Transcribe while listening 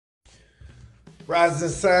Rising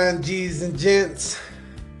sun, G's and gents.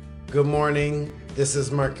 Good morning. This is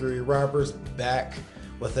Mercury Roberts back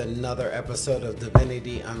with another episode of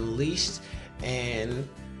Divinity Unleashed. And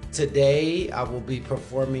today I will be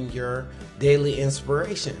performing your daily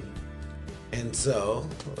inspiration. And so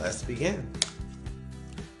let's begin.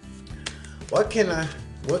 What can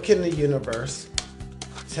the universe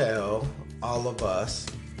tell all of us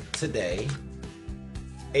today,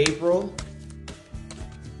 April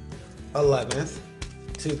 11th,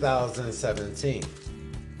 2017.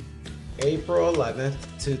 April 11th,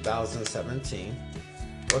 2017.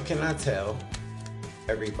 What can I tell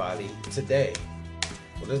everybody today?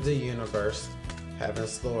 What does the universe have in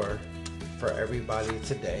store for everybody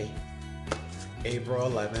today,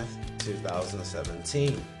 April 11th,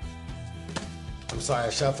 2017? I'm sorry, I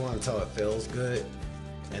shuffle until it feels good,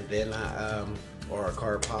 and then or a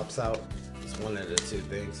card pops out. It's one of the two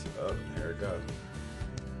things. Oh, here it goes.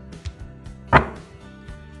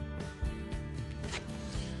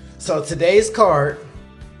 So today's card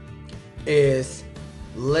is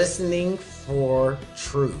listening for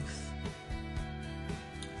truth.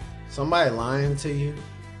 Somebody lying to you?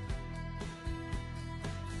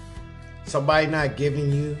 Somebody not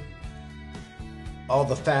giving you all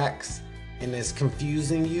the facts and it's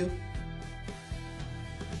confusing you?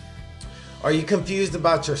 Are you confused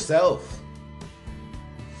about yourself?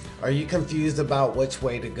 Are you confused about which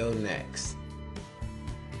way to go next?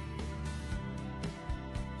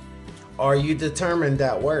 Are you determined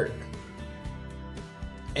at work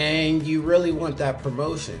and you really want that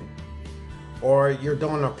promotion? Or you're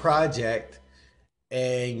doing a project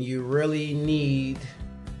and you really need,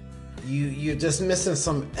 you're just missing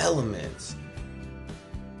some elements.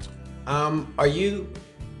 Are you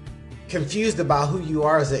confused about who you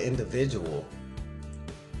are as an individual?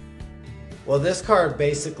 Well, this card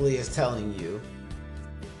basically is telling you,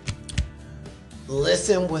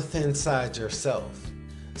 listen within inside yourself.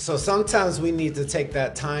 So sometimes we need to take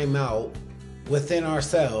that time out within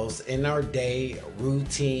ourselves in our day,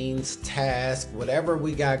 routines, tasks, whatever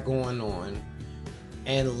we got going on,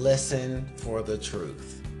 and listen for the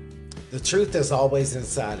truth. The truth is always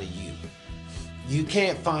inside of you. You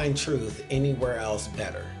can't find truth anywhere else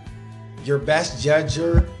better. Your best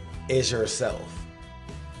judger is yourself.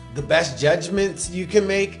 The best judgments you can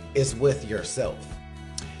make is with yourself.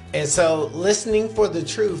 And so listening for the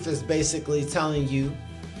truth is basically telling you,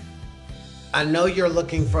 I know you're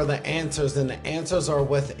looking for the answers, and the answers are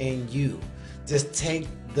within you. Just take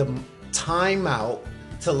the time out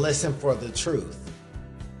to listen for the truth.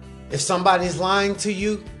 If somebody's lying to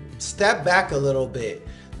you, step back a little bit.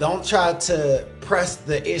 Don't try to press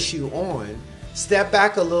the issue on. Step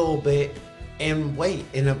back a little bit and wait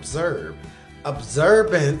and observe.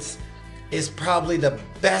 Observance is probably the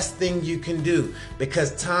best thing you can do,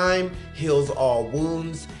 because time heals all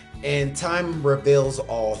wounds and time reveals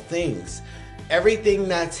all things. Everything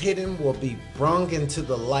that's hidden will be brung into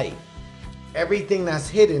the light. Everything that's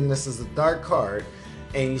hidden, this is a dark card,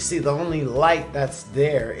 and you see the only light that's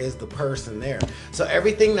there is the person there. So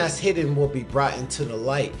everything that's hidden will be brought into the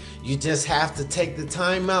light. You just have to take the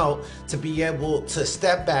time out to be able to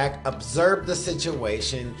step back, observe the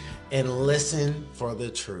situation, and listen for the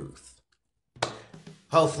truth.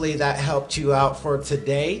 Hopefully that helped you out for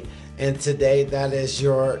today. And today, that is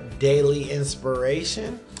your daily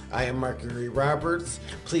inspiration. I am Mercury Roberts.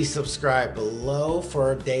 Please subscribe below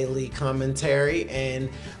for daily commentary. And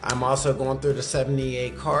I'm also going through the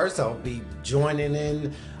 78 cards. I'll be joining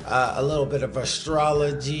in a little bit of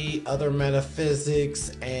astrology, other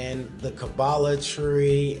metaphysics, and the Kabbalah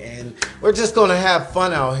tree. And we're just going to have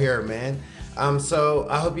fun out here, man. So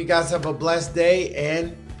I hope you guys have a blessed day,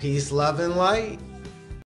 and peace, love, and light.